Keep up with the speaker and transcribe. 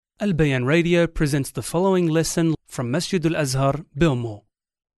Al Bayan Radio presents the following lesson from Masjid Al-Azhar, Bilmo.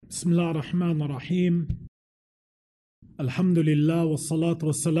 Bismillah ar-Rahman ar-Rahim. Alhamdulillah wa salatu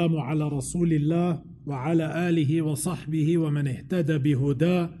wa salamu ala Rasulillah wa ala alihi wa sahbihi wa man ihtada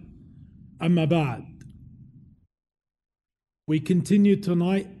bihuda. Amma ba'd. We continue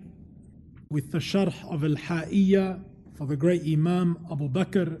tonight with the sharh of Al-Ha'iyya for the great Imam Abu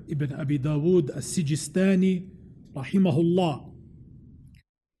Bakr ibn Abi Dawood As-Sijistani, rahimahullah.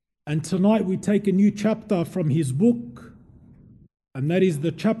 And tonight we take a new chapter from his book, and that is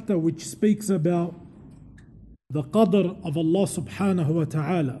the chapter which speaks about the qadr of Allah subhanahu wa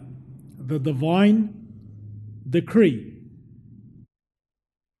ta'ala, the divine decree.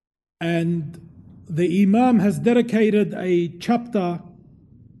 And the Imam has dedicated a chapter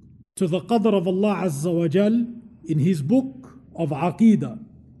to the qadr of Allah Azza wa Jal in his book of Aqeedah.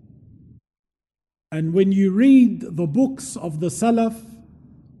 And when you read the books of the Salaf,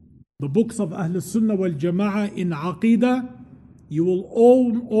 the books of Ahl Sunnah wal Jama'ah in Aqeedah, you will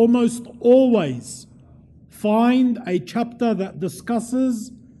almost always find a chapter that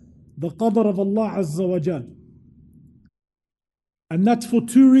discusses the qadr of Allah Azza wa Jal. And that's for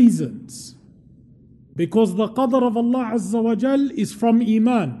two reasons. Because the qadr of Allah Azza wa Jal is from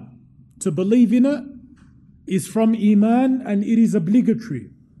Iman. To believe in it is from Iman and it is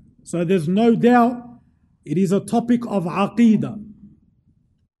obligatory. So there's no doubt it is a topic of Aqeedah.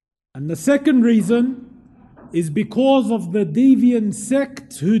 And the second reason is because of the deviant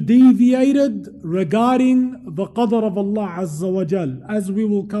sect who deviated regarding the qadr of Allah Azza wa Jal, as we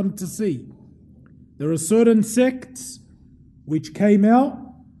will come to see. There are certain sects which came out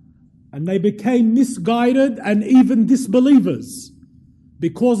and they became misguided and even disbelievers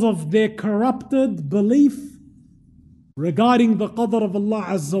because of their corrupted belief regarding the qadr of Allah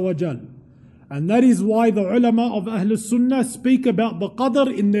Azza wa Jal. And that is why the ulama of Ahl Sunnah speak about the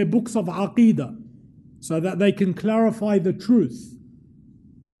qadr in their books of Aqeedah, so that they can clarify the truth.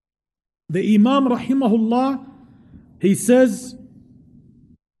 The Imam rahimahullah, he says,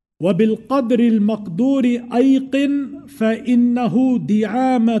 وَبِالْقَدْرِ الْمَقْدُورِ أَيْقِنْ فَإِنَّهُ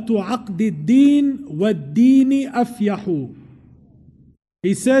دِعَامَةُ عَقْدِ الدِّينِ وَالدِّينِ أَفْيَحُ.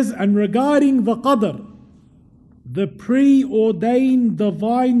 He says, and regarding the qadr, the preordained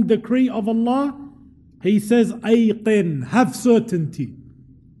divine decree of Allah, he says, ayqin, have certainty.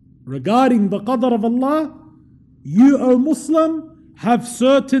 Regarding the qadr of Allah, you, O Muslim, have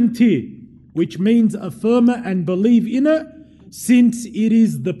certainty, which means affirm it and believe in it, since it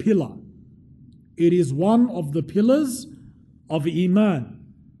is the pillar. It is one of the pillars of Iman.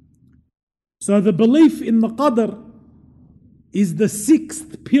 So the belief in the qadr is the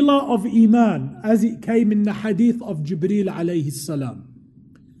sixth pillar of Iman, as it came in the hadith of Jibreel alayhi salam.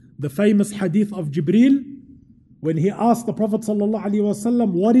 The famous hadith of Jibreel, when he asked the Prophet sallallahu alaihi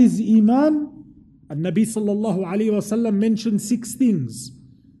wasallam, what is Iman? And Nabi sallallahu alaihi wasallam mentioned six things.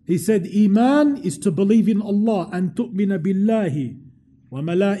 He said, Iman is to believe in Allah, and tu'mina billahi, wa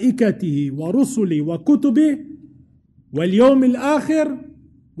malaikatihi, wa rusuli, wa kutubi, wal yawm al-akhir,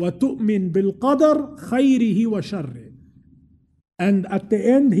 wa tu'min bil qadar, khayrihi wa sharri. And at the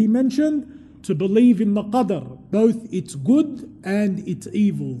end he mentioned to believe in the qadr, both its good and its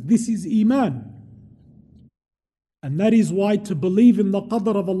evil. This is Iman. And that is why to believe in the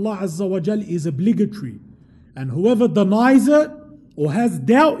qadr of Allah Azza wa Jal is obligatory. And whoever denies it or has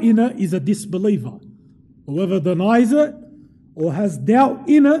doubt in it is a disbeliever. Whoever denies it or has doubt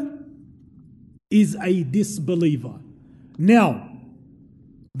in it is a disbeliever. Now,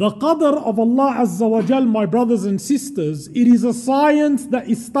 the qadr of Allah Azza wa Jal, my brothers and sisters, it is a science that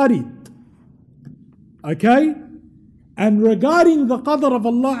is studied. Okay? And regarding the qadr of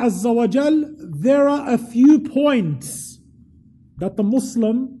Allah Azza wa Jal, there are a few points that the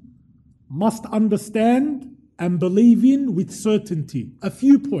Muslim must understand and believe in with certainty. A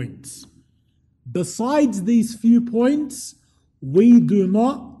few points. Besides these few points, we do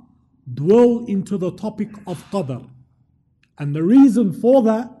not dwell into the topic of qadr. And the reason for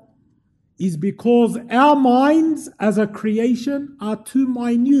that is because our minds as a creation are too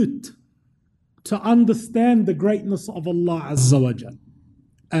minute to understand the greatness of Allah Azza wa Jal.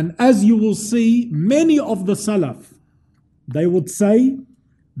 And as you will see, many of the Salaf, they would say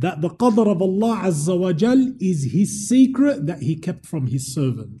that the qadr of Allah Azza wa Jal is His secret that He kept from His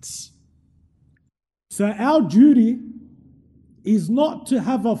servants. So our duty is not to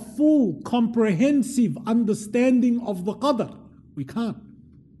have a full, comprehensive understanding of the qadr. We can't.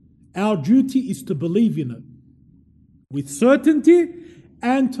 Our duty is to believe in it with certainty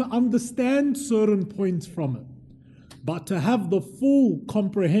and to understand certain points from it. But to have the full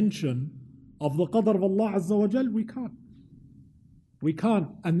comprehension of the qadr of Allah Azza wa Jal, we can't. We can't.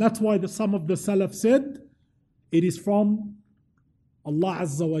 And that's why some of the Salaf said, it is from Allah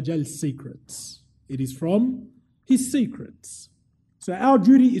Azza wa Jal's secrets. It is from His secrets. So our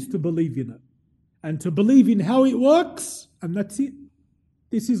duty is to believe in it. And to believe in how it works, and that's it.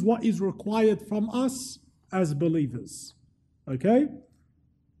 This is what is required from us as believers. Okay?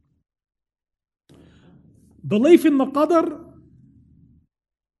 Belief in the Qadr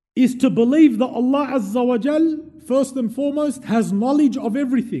is to believe that Allah Azza wa Jal, first and foremost, has knowledge of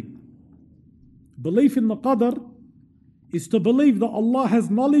everything. Belief in the Qadr is to believe that Allah has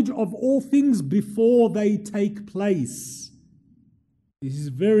knowledge of all things before they take place. This is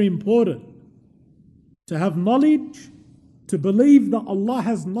very important. To have knowledge, to believe that Allah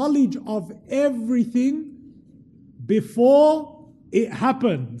has knowledge of everything before it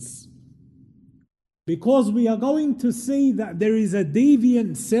happens. Because we are going to see that there is a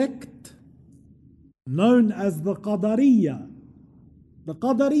deviant sect known as the Qadariyya. The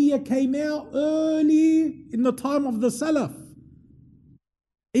Qadariyya came out early in the time of the Salaf.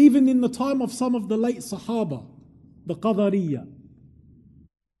 Even in the time of some of the late Sahaba, the Qadariyya.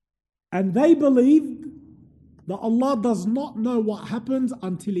 And they believed that Allah does not know what happens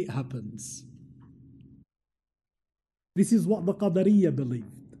until it happens. This is what the Qadariyya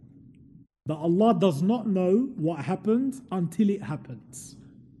believed. That Allah does not know what happens until it happens.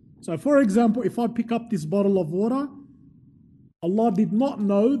 So for example, if I pick up this bottle of water, Allah did not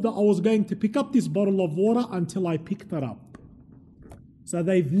know that I was going to pick up this bottle of water until I picked it up. So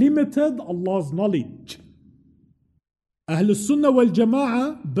they've limited Allah's knowledge. Ahlul Sunnah wal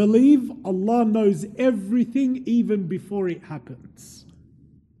Jama'ah believe Allah knows everything even before it happens.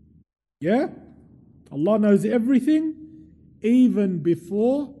 Yeah? Allah knows everything even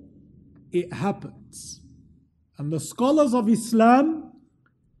before it happens. And the scholars of Islam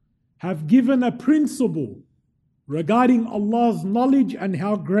have given a principle regarding Allah's knowledge and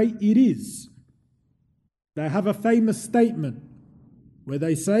how great it is. They have a famous statement where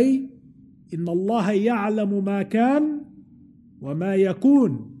they say, إِنَّ اللَّهَ يَعْلَمُ مَا كَانَ وَمَا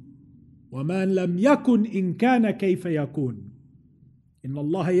يَكُونُ وَمَا لَمْ يَكُنْ إِنْ كَانَ كَيْفَ يَكُونُ إِنَّ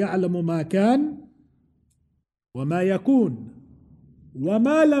اللَّهَ يَعْلَمُ مَا كَانَ وَمَا يَكُونُ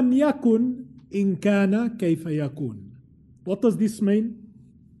وَمَا لَمْ يَكُنْ إِنْ كَانَ كَيْفَ يَكُونُ. What does this mean?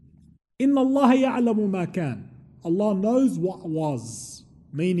 إِنَّ اللَّهَ يَعْلَمُ مَا كَانَ. Allah knows what was,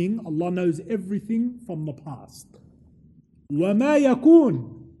 meaning Allah knows everything from the past. وَمَا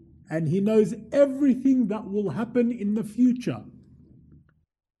يَكُونُ, and He knows everything that will happen in the future.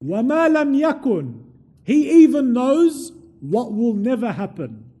 وَمَا لَمْ يَكُنْ, He even knows what will never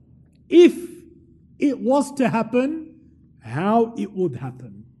happen. If it was to happen, how it would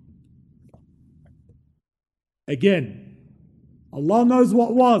happen. Again, Allah knows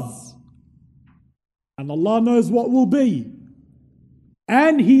what was, and Allah knows what will be,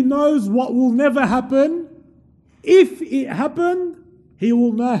 and He knows what will never happen. If it happened, He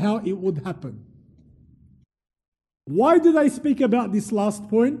will know how it would happen. Why do they speak about this last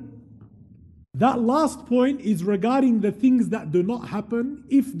point? That last point is regarding the things that do not happen.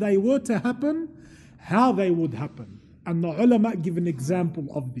 If they were to happen, how they would happen. And the ulama give an example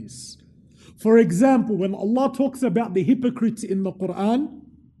of this. For example, when Allah talks about the hypocrites in the Quran,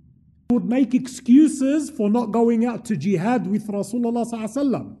 would make excuses for not going out to jihad with Rasulullah sallallahu alaihi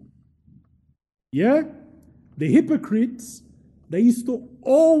wasallam. Yeah? The hypocrites, they used to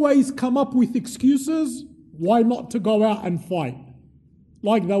always come up with excuses why not to go out and fight.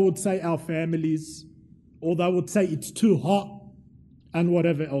 Like they would say our families, or they would say it's too hot, and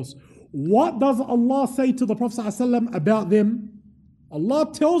whatever else. What does Allah say to the Prophet ﷺ about them? Allah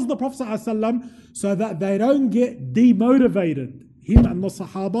tells the Prophet ﷺ so that they don't get demotivated. Him and the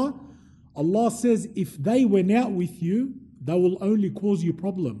Sahaba, Allah says if they went out with you, they will only cause you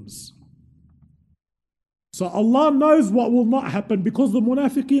problems. So Allah knows what will not happen because the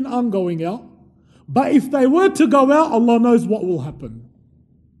munafiqeen aren't going out. But if they were to go out, Allah knows what will happen.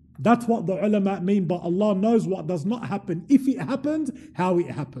 That's what the ulama mean, but Allah knows what does not happen. If it happens, how it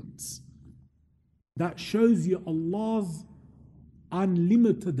happens. That shows you Allah's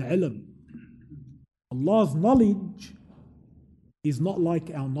unlimited ilm. Allah's knowledge is not like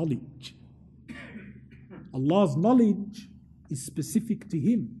our knowledge. Allah's knowledge is specific to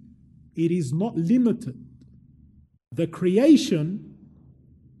Him. It is not limited. The creation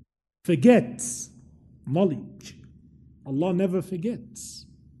forgets knowledge. Allah never forgets.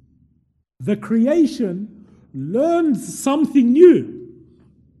 The creation learns something new.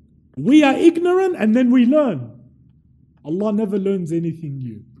 We are ignorant and then we learn. Allah never learns anything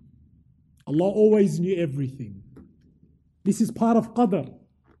new. Allah always knew everything. This is part of Qadr.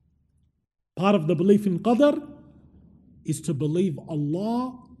 Part of the belief in Qadr is to believe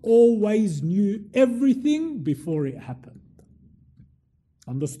Allah always knew everything before it happened.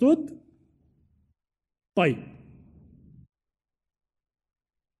 Understood? طيب.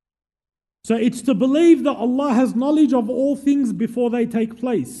 So it's to believe that Allah has knowledge of all things before they take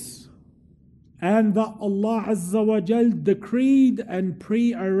place, and that Allah Azza wa Jal decreed and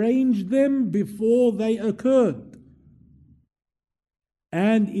prearranged them before they occurred.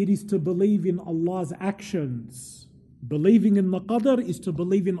 And it is to believe in Allah's actions. Believing in the qadr is to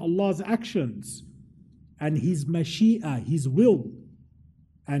believe in Allah's actions and His mashi'ah, His will,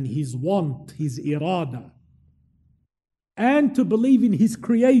 and His want, His irada. And to believe in His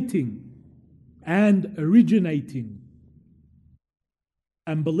creating and originating.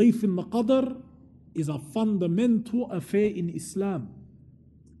 And belief in the qadr is a fundamental affair in Islam.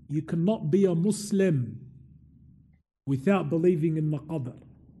 You cannot be a Muslim without believing in the qadr.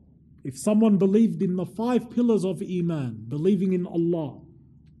 If someone believed in the 5 pillars of Iman, believing in Allah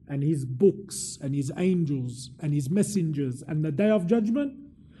and His books and His angels and His messengers and the Day of Judgment,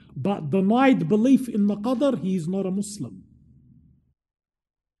 but denied belief in the qadr, he is not a Muslim.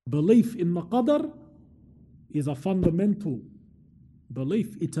 Belief in the qadr is a fundamental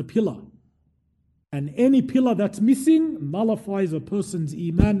belief. It's a pillar. And any pillar that's missing nullifies a person's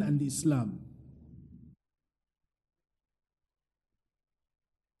Iman and Islam.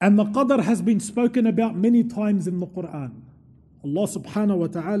 And the qadr has been spoken about many times in the Quran. Allah subhanahu wa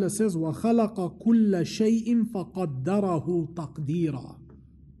ta'ala says, وَخَلَقَ كُلَّ شَيْءٍ فَقَدَّرَهُ تَقْدِيرًا.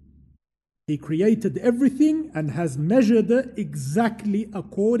 He created everything and has measured it exactly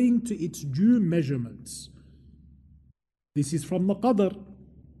according to its due measurements. This is from the qadr.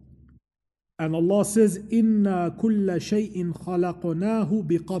 And Allah says, إِنَّا كُلَّ شَيْءٍ خَلَقْنَاهُ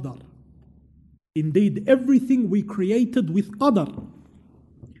بِقَدَرٍ. Indeed, everything we created with qadr.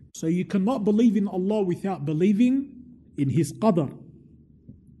 So you cannot believe in Allah without believing in His qadr.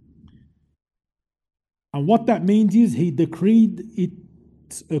 And what that means is He decreed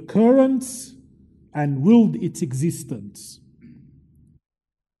its occurrence and willed its existence.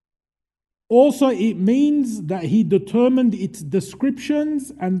 Also, it means that He determined its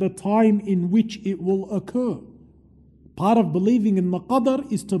descriptions and the time in which it will occur. Part of believing in the qadr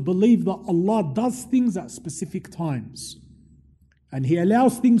is to believe that Allah does things at specific times. And He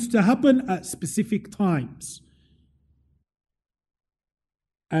allows things to happen at specific times.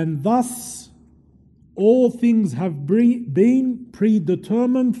 And thus, all things have been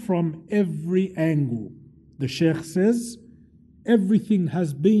predetermined from every angle. The Shaykh says, everything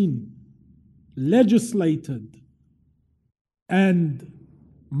has been legislated and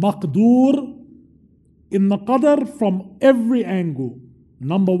maqdur in the qadr from every angle.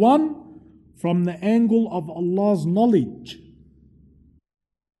 Number one, from the angle of Allah's knowledge.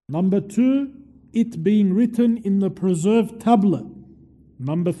 Number two, it being written in the preserved tablet.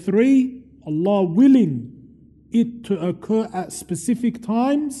 Number three, Allah willing it to occur at specific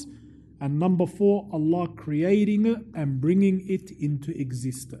times. And number four, Allah creating it and bringing it into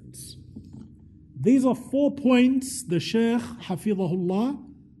existence. These are 4 points the Shaykh, Hafidhahullah,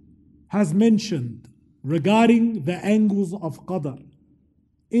 has mentioned regarding the angles of qadr.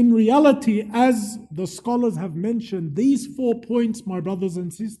 In reality, as the scholars have mentioned, these 4 points, my brothers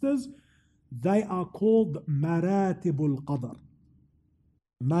and sisters, they are called maratibul qadr.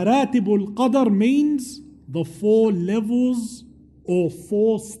 Maratibul qadr means the 4 levels or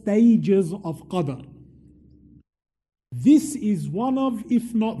 4 stages of qadr. This is one of,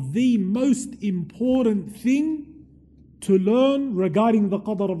 if not the most important thing to learn regarding the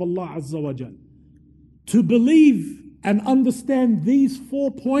qadr of Allah Azza wa Jal. To believe and understand these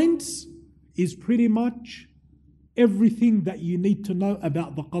 4 points is pretty much everything that you need to know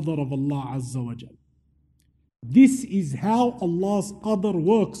about the qadr of Allah Azza wa Jal. This is how Allah's qadr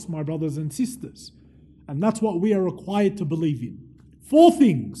works, my brothers and sisters. And that's what we are required to believe in. 4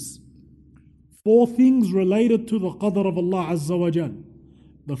 things. 4 things related to the qadr of Allah Azza wa Jal.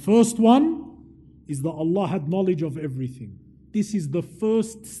 The first one is that Allah had knowledge of everything. This is the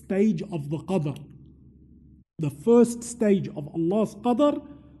first stage of the qadr. The first stage of Allah's qadr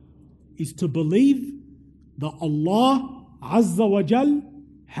is to believe that Allah Azza wa Jal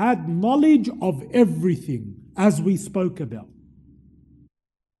had knowledge of everything, as we spoke about.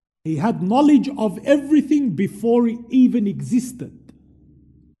 He had knowledge of everything before it even existed.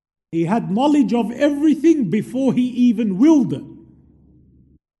 He had knowledge of everything before He even willed it.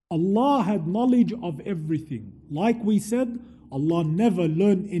 Allah had knowledge of everything. Like we said, Allah never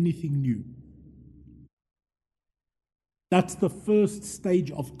learned anything new. That's the first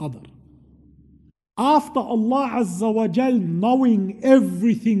stage of qadr. After Allah Azza wa Jal knowing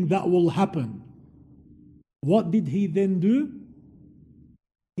everything that will happen, What did he then do?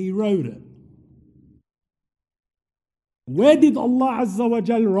 He wrote it. Where did Allah Azza wa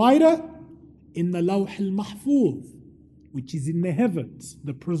Jal write it? In the Lawh al-Mahfuz, which is in the heavens,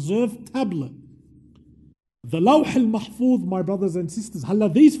 the preserved tablet. The Lawh al-Mahfuz, my brothers and sisters,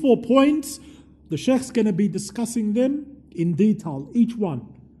 these 4 points, the Shaykh's going to be discussing them in detail, each one.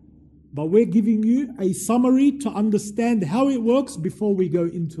 But we're giving you a summary to understand how it works before we go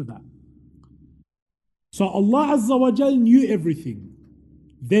into that. So Allah Azza wa Jal knew everything.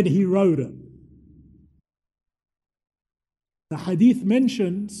 Then He wrote it. The hadith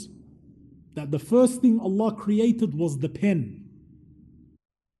mentions that the first thing Allah created was the pen.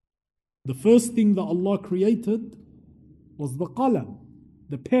 The first thing that Allah created was the qalam,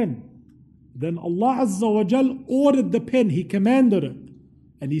 the pen. Then Allah Azza wa Jal ordered the pen, He commanded it.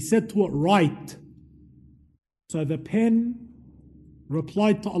 And He said to it, write. So the pen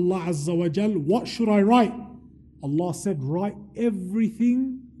replied to Allah Azza wa Jal, what should I write? Allah said, write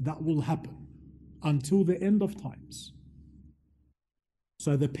everything that will happen until the end of times.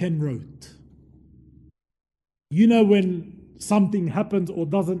 So the pen wrote. You know when something happens or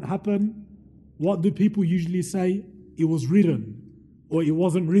doesn't happen, what do people usually say? It was written or it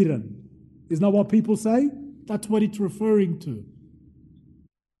wasn't written. Isn't that what people say? That's what it's referring to.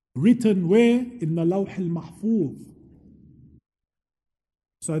 Written where? In the Lawh al-Mahfuz.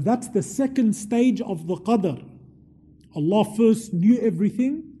 So that's the second stage of the qadr. Allah first knew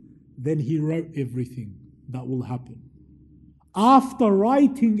everything, then He wrote everything that will happen. After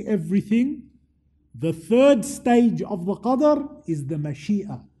writing everything, the third stage of the qadr is the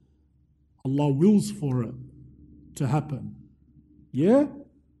mashi'ah. Allah wills for it to happen. Yeah?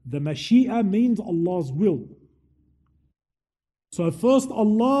 The mashi'ah means Allah's will. So first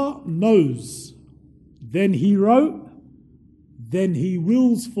Allah knows, then He wrote, then He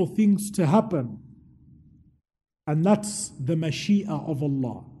wills for things to happen. And that's the mashi'ah of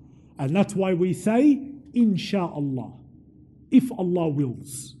Allah. And that's why we say, insha'Allah, if Allah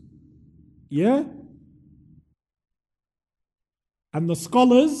wills. Yeah? And the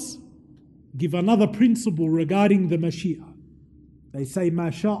scholars give another principle regarding the mashi'ah. They say, ma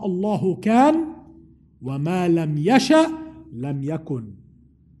sha'Allahu kan, wa ma lam yasha' lam yakun.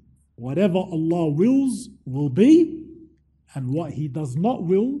 Whatever Allah wills will be, and what He does not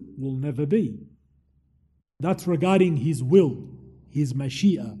will never be. That's regarding His will, His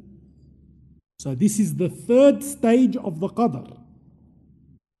mashi'ah. So this is the third stage of the qadr.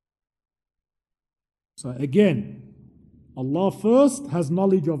 So again, Allah first has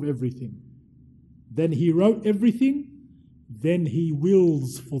knowledge of everything. Then He wrote everything. Then He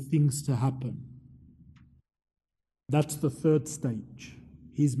wills for things to happen. That's the third stage.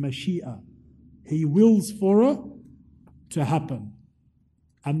 His mashi'ah. He wills for it to happen.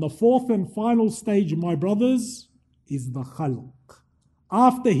 And the fourth and final stage, my brothers, is the khalq.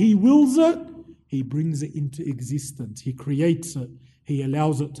 After He wills it, He brings it into existence. He creates it. He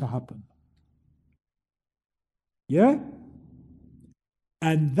allows it to happen. Yeah?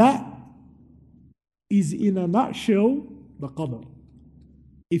 And that is in a nutshell the qadr.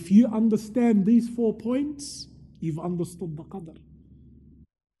 If you understand these 4 points, you've understood the qadr.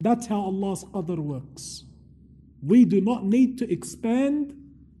 That's how Allah's qadr works. We do not need to expand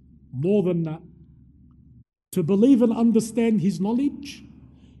more than that. To believe and understand His knowledge,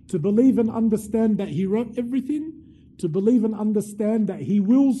 to believe and understand that He wrote everything, to believe and understand that He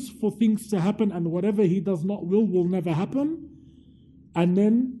wills for things to happen and whatever He does not will never happen, and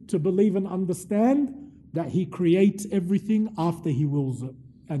then to believe and understand that He creates everything after He wills it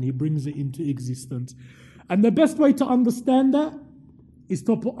and He brings it into existence. And the best way to understand that is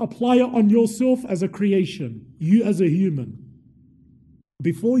to apply it on yourself as a creation, you as a human.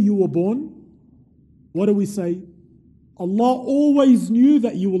 Before you were born, what do we say? Allah always knew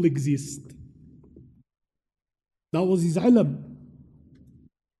that you will exist. That was His ilm.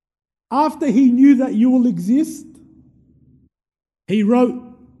 After He knew that you will exist, He wrote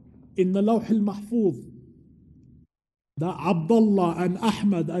in the Lawh al-Mahfuz that Abdullah and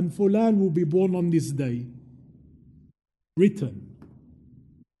Ahmad and Fulan will be born on this day. Written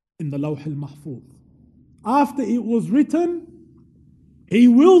in the Lawh al-Mahfuz. After it was written, He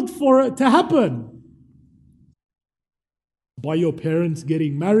willed for it to happen. By your parents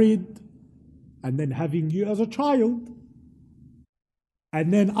getting married and then having you as a child.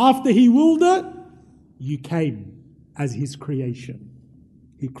 And then after He willed it, you came as His creation.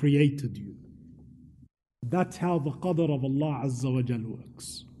 He created you. That's how the qadr of Allah Azza wa Jal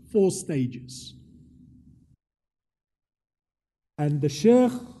works. 4 stages. And the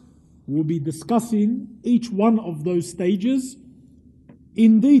Shaykh will be discussing each one of those stages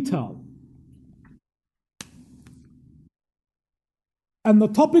in detail. And the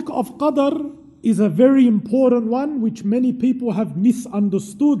topic of qadr is a very important one which many people have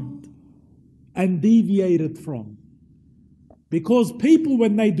misunderstood and deviated from. Because people,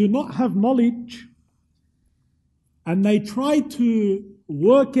 when they do not have knowledge and they try to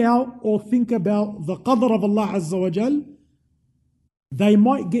work out or think about the qadr of Allah Azza wa Jal, they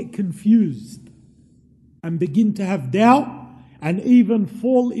might get confused and begin to have doubt and even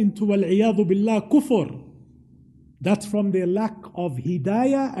fall into al-iyadhu billah kufr. That's from their lack of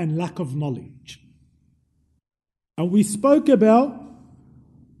hidayah and lack of knowledge. And we spoke about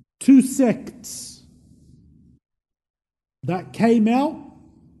two sects that came out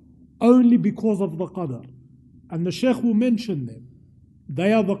only because of the qadr. And the Shaykh will mention them.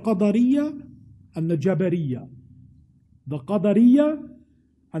 They are the Qadariyya and the Jabariyya. The Qadariyya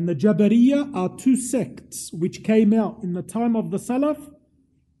and the Jabariyya are two sects which came out in the time of the Salaf,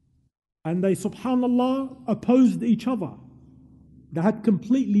 and they, subhanallah, opposed each other. They had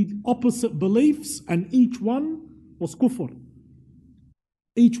completely opposite beliefs, and each one was kufr.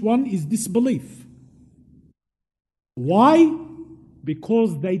 Each one is disbelief. Why?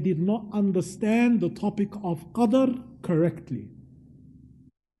 Because they did not understand the topic of qadr correctly.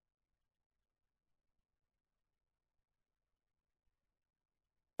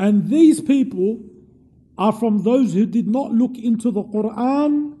 And these people are from those who did not look into the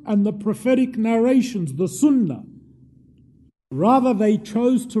Quran and the prophetic narrations, the Sunnah. Rather, they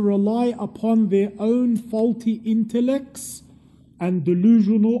chose to rely upon their own faulty intellects and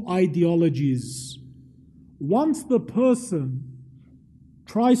delusional ideologies. Once the person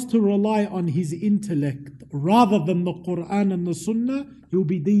tries to rely on his intellect rather than the Quran and the Sunnah, he'll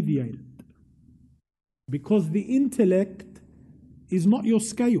be deviated. Because the intellect is not your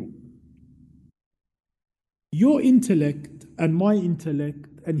scale. Your intellect and my intellect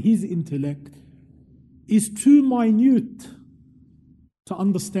and his intellect is too minute to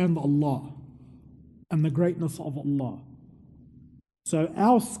understand Allah and the greatness of Allah. So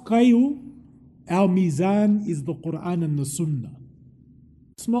our scale, our mizan is the Quran and the Sunnah.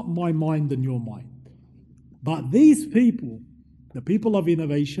 It's not my mind and your mind. But these people, the people of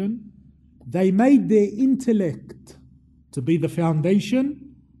innovation, they made their intellect to be the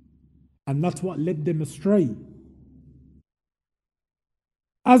foundation, and that's what led them astray.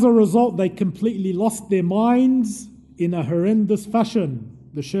 As a result, they completely lost their minds in a horrendous fashion.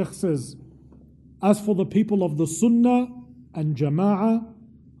 The Shaykh says, as for the people of the Sunnah and Jama'ah,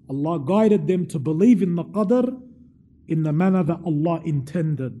 Allah guided them to believe in the Qadr in the manner that Allah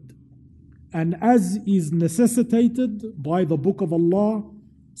intended, and as is necessitated by the Book of Allah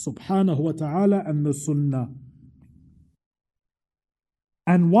subhanahu wa ta'ala and the Sunnah.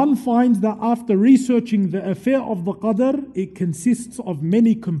 And one finds that after researching the affair of the Qadr, it consists of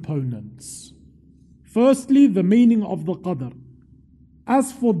many components. Firstly, the meaning of the Qadr.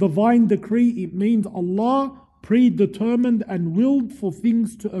 As for divine decree, it means Allah predetermined and willed for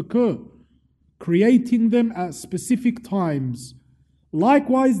things to occur, creating them at specific times.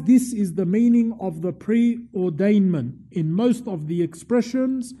 Likewise, this is the meaning of the preordainment. In most of the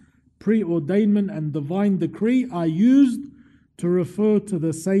expressions, preordainment and divine decree are used to refer to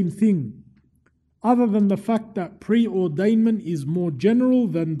the same thing, other than the fact that preordainment is more general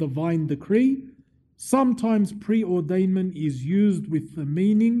than divine decree. Sometimes preordainment is used with the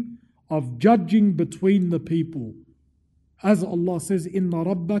meaning of judging between the people. As Allah says, Inna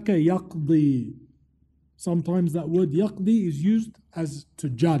Rabbaka yaqdi. Sometimes that word yaqdi is used as to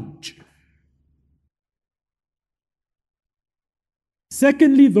judge.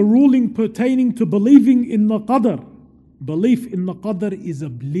 Secondly, the ruling pertaining to believing in the Qadr. Belief in the Qadr is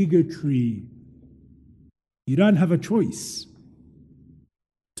obligatory. You don't have a choice.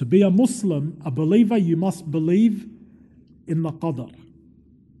 To be a Muslim, a believer, you must believe in the Qadr.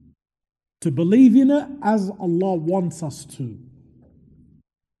 To believe in it as Allah wants us to.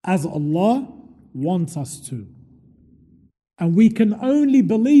 As Allah wants us to. And we can only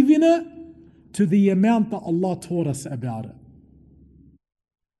believe in it to the amount that Allah taught us about it.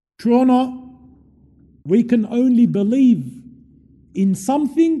 True or not? We can only believe in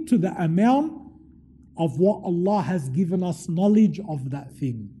something to the amount of what Allah has given us knowledge of that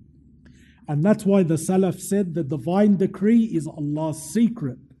thing. And that's why the Salaf said the divine decree is Allah's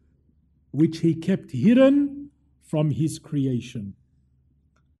secret, which He kept hidden from His creation.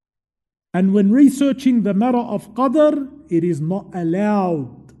 And when researching the matter of Qadr, it is not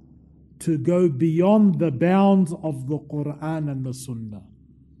allowed to go beyond the bounds of the Quran and the Sunnah.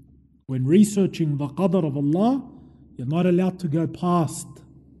 When researching the Qadr of Allah, you're not allowed to go past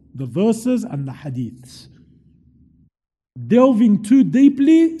the verses and the hadiths. Delving too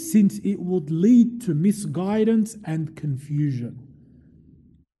deeply, since it would lead to misguidance and confusion.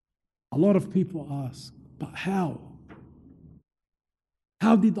 A lot of people ask, but how?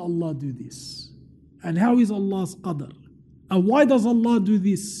 How did Allah do this? And how is Allah's qadr? And why does Allah do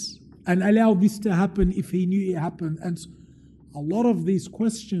this and allow this to happen if He knew it happened? And a lot of these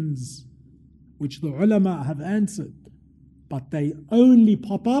questions which the ulama have answered, but they only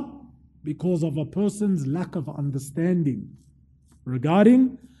pop up because of a person's lack of understanding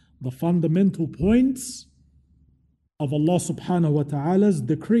regarding the fundamental points of Allah subhanahu wa ta'ala's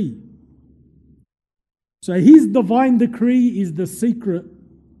decree. So His divine decree is the secret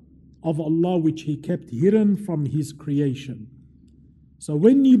of Allah which He kept hidden from His creation. So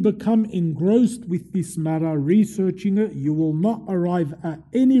when you become engrossed with this matter, researching it, you will not arrive at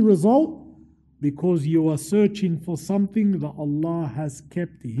any result because you are searching for something that Allah has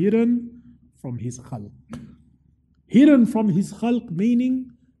kept hidden from His khalq. Hidden from His khalq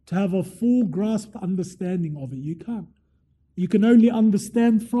meaning to have a full grasp understanding of it. You can't. You can only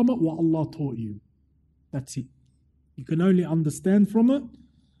understand from it what Allah taught you. That's it. You can only understand from it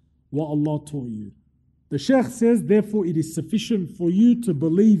what Allah taught you. The Shaykh says, therefore it is sufficient for you to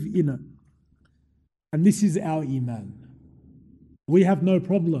believe in it. And this is our iman. We have no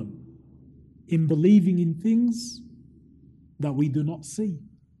problem in believing in things that we do not see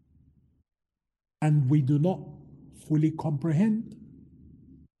and we do not fully comprehend.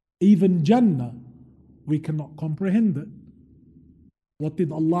 Even Jannah, we cannot comprehend it. What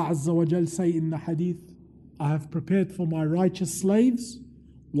did Allah Azza wa Jal say in the hadith? I have prepared for my righteous slaves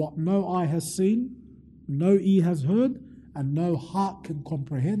what no eye has seen, no ear has heard, and no heart can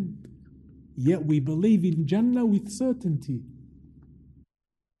comprehend. Yet we believe in Jannah with certainty.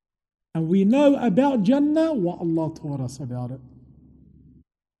 And we know about Jannah what Allah taught us about it.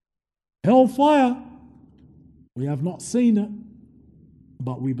 Hellfire, we have not seen it,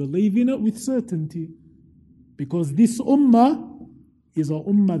 but we believe in it with certainty. Because this ummah is a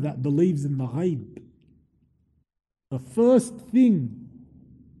ummah that believes in the ghaib. The first thing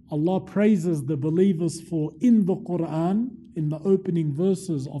Allah praises the believers for in the Quran, in the opening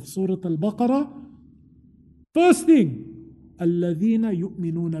verses of Surah Al-Baqarah, first thing, الَّذِينَ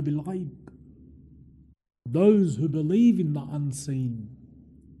يُؤْمِنُونَ بِالْغَيْبِ, those who believe in the unseen.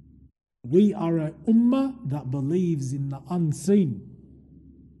 We are an ummah that believes in the unseen.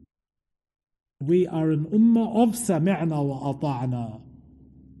 We are an ummah of سَمِعْنَا وَأَطَعْنَا,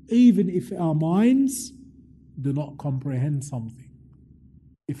 even if our minds do not comprehend something.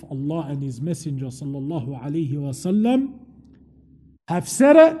 If Allah and His Messenger sallallahu alaihi wasallam have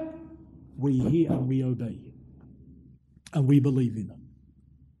said it, we hear and we obey, and we believe in it.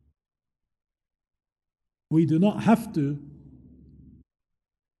 We do not have to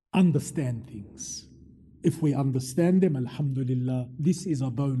understand things. If we understand them, alhamdulillah, this is a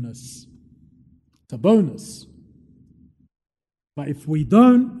bonus. It's a bonus. But if we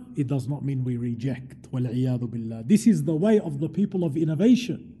don't, it does not mean we reject. وَالْعِيَاذُ بِاللَّهِ. This is the way of the people of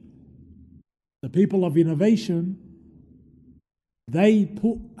innovation. The people of innovation, they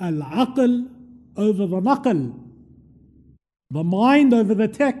put al-aql over the naql, the mind over the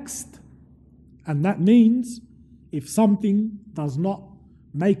text. And that means if something does not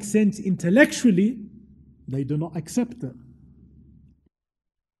make sense intellectually, they do not accept it.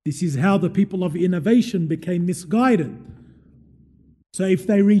 This is how the people of innovation became misguided. So if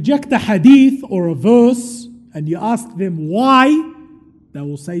they reject a hadith or a verse and you ask them why, they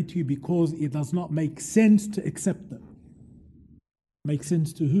will say to you, because it does not make sense to accept it. Make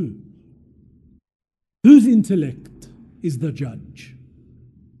sense to who? Whose intellect is the judge?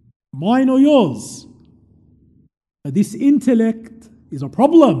 Mine or yours? But this intellect is a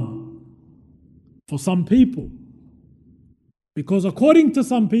problem for some people. Because according to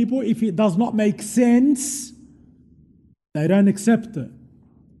some people, if it does not make sense, they don't accept it.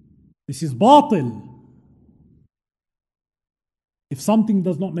 This is batil. If something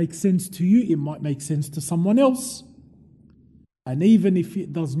does not make sense to you, it might make sense to someone else. And even if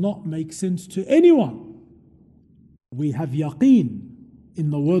it does not make sense to anyone, we have yaqeen in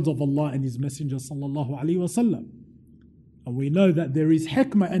the words of Allah and His Messenger sallallahu alaihi wasallam. And we know that there is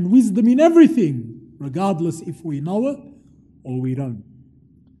hikmah and wisdom in everything, regardless if we know it or we don't.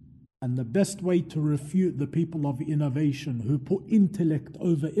 And the best way to refute the people of innovation who put intellect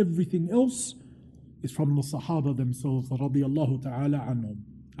over everything else is from the Sahaba themselves, radiyallahu ta'ala anhum.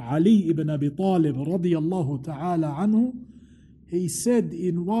 Ali ibn Abi Talib, radiyallahu ta'ala anhu, he said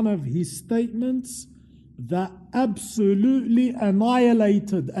in one of his statements that absolutely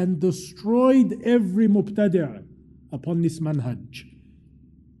annihilated and destroyed every mubtadi' upon this manhaj.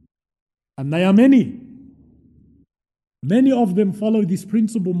 And they are many. Many of them follow this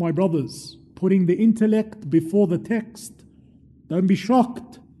principle, my brothers, putting the intellect before the text. Don't be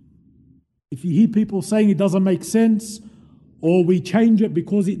shocked If you hear people saying it doesn't make sense, or we change it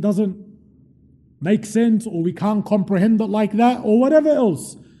because it doesn't make sense, or we can't comprehend it like that, or whatever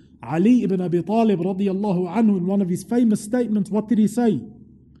else. Ali ibn Abi Talib radiyallahu anhu, in one of his famous statements, what did he say?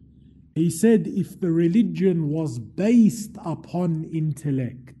 He said, if the religion was based upon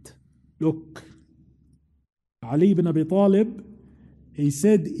intellect, look, Ali ibn Abi Talib, he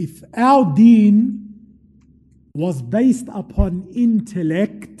said, if our deen was based upon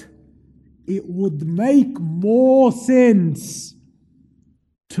intellect, it would make more sense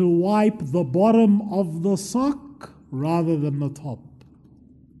to wipe the bottom of the sock rather than the top.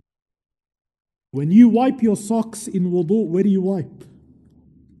 When you wipe your socks in wudu, where do you wipe?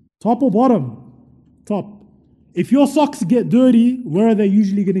 Top or bottom? Top. If your socks get dirty, where are they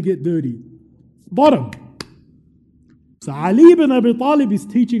usually going to get dirty? Bottom. So Ali ibn Abi Talib is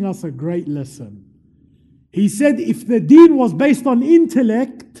teaching us a great lesson. He said if the deen was based on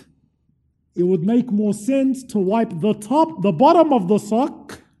intellect, it would make more sense to wipe the bottom of the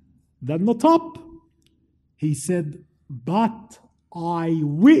sock than the top. He said, but I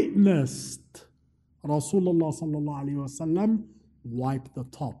witnessed Rasulullah sallallahu alaihi wasallam wipe the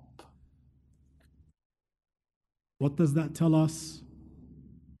top. What does that tell us?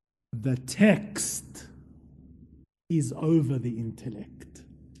 The text is over the intellect.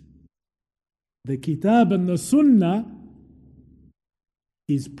 The Kitab and the Sunnah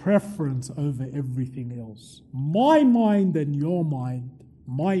is preference over everything else. My mind and your mind,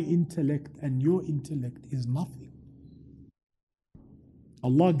 my intellect and your intellect is nothing.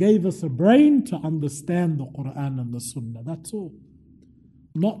 Allah gave us a brain to understand the Quran and the Sunnah, that's all.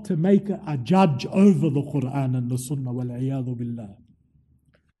 Not to make a judge over the Quran and the Sunnah, wal-'iyadhu billah.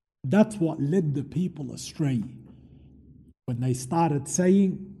 That's what led the people astray. When they started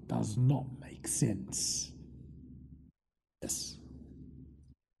saying, does not make sense. Yes.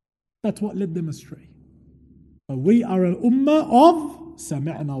 That's what led them astray. But we are an ummah of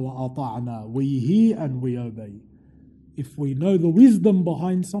sami'na wa ata'na. We hear and we obey. If we know the wisdom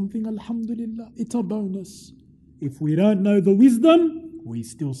behind something, alhamdulillah, it's a bonus. If we don't know the wisdom, we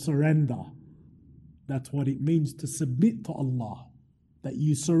still surrender. That's what it means to submit to Allah. That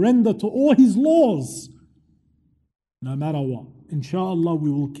you surrender to all His laws, no matter what. Inshallah,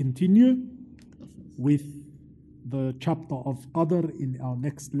 we will continue with the chapter of Qadr in our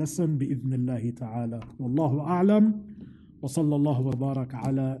next lesson, bi'idhnillahi ta'ala. Wallahu a'lam. Wa sallallahu wa baraka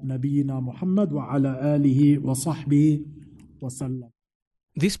ala nabiyyina Muhammad wa ala alihi wa sahbihi wa sallam.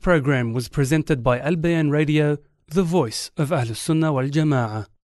 This program was presented by Al Bayan Radio, the voice of Ahlus Sunnah wal Jama'ah.